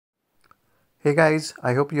Hey guys,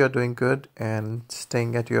 I hope you are doing good and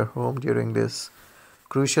staying at your home during this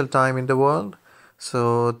crucial time in the world.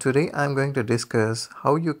 So, today I'm going to discuss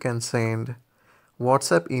how you can send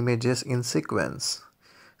WhatsApp images in sequence.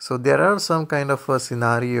 So, there are some kind of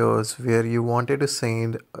scenarios where you wanted to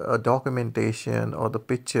send a documentation or the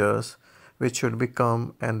pictures which should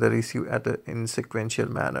become and the receive in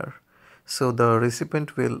sequential manner. So, the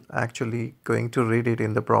recipient will actually going to read it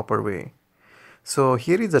in the proper way. So,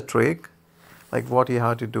 here is a trick like what you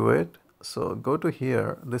have to do it. So go to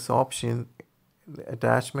here, this option, the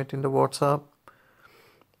attachment in the WhatsApp,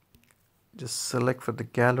 just select for the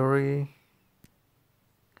gallery.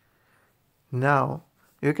 Now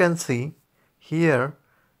you can see here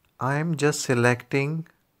I'm just selecting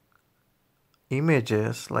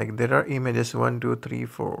images, like there are images 1 2 3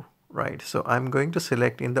 4, right? So I'm going to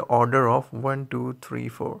select in the order of 1 2 3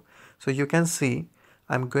 4. So you can see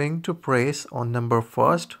I'm going to press on number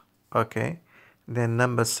first, okay, then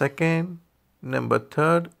number second, number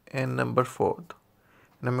third, and number fourth,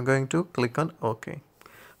 and I'm going to click on OK.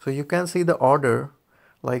 So you can see the order,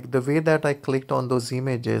 like the way that I clicked on those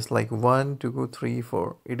images, like 1 2 3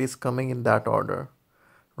 4, it is coming in that order,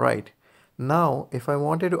 right? Now if I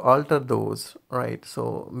wanted to alter those, right,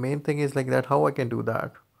 so main thing is like that, how I can do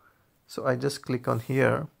that. So I just click on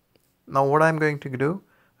here. Now what I'm going to do,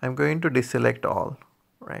 I'm going to deselect all,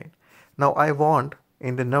 right? Now I want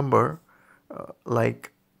in the number,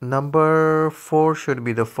 like number 4 should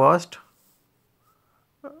be the first.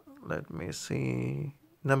 Let me see,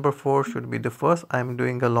 number 4 should be the first. I'm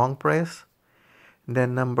doing a long press.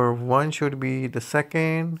 Then number 1 should be the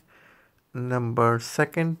second, number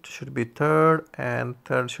second should be third, and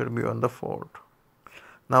third should be on the fourth.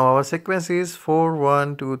 Now our sequence is 4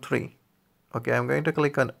 1 2 3. Okay, I'm going to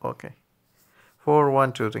click on OK. 4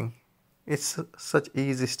 1 2 3. It's such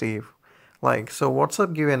easy step. Like, so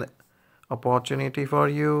WhatsApp give an opportunity for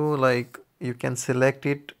you, like you can select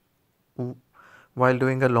it while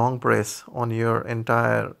doing a long press on your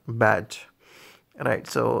entire badge, right?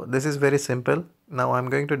 So this is very simple. Now I'm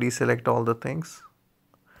going to deselect all the things,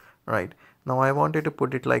 right? Now I wanted to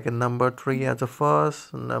put it like a number 3 as a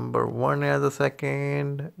first, number 1 as a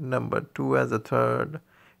second, number 2 as a third,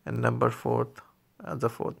 and number 4th as a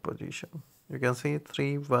fourth position. You can see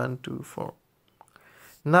 3 1 2 4.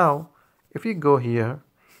 Now if you go here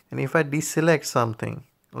and if I deselect something,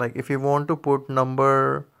 like if you want to put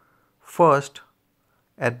number first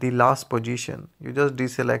at the last position, you just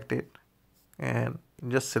deselect it and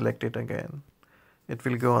just select it again. It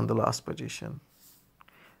will go on the last position.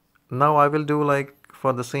 Now I will do like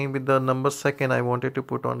for the same with the number second, I wanted to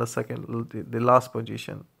put on the last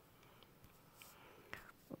position.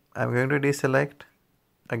 I'm going to deselect,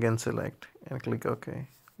 again select, and click OK.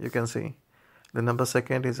 You can see the number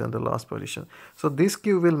second is in the last position. So this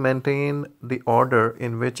queue will maintain the order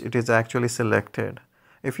in which it is actually selected.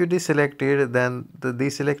 If you deselect it, then the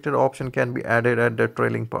deselected option can be added at the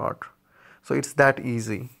trailing part. So it's that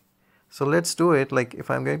easy. So let's do it. Like if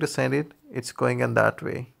I'm going to send it, it's going in that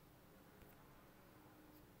way.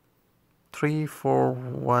 3 4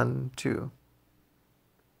 1 2.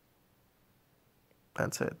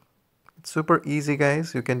 That's it. It's super easy,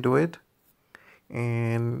 guys. You can do it.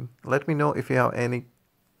 And let me know if you have any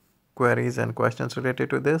queries and questions related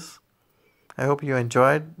to this. I hope you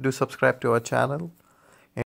enjoyed. Do subscribe to our channel.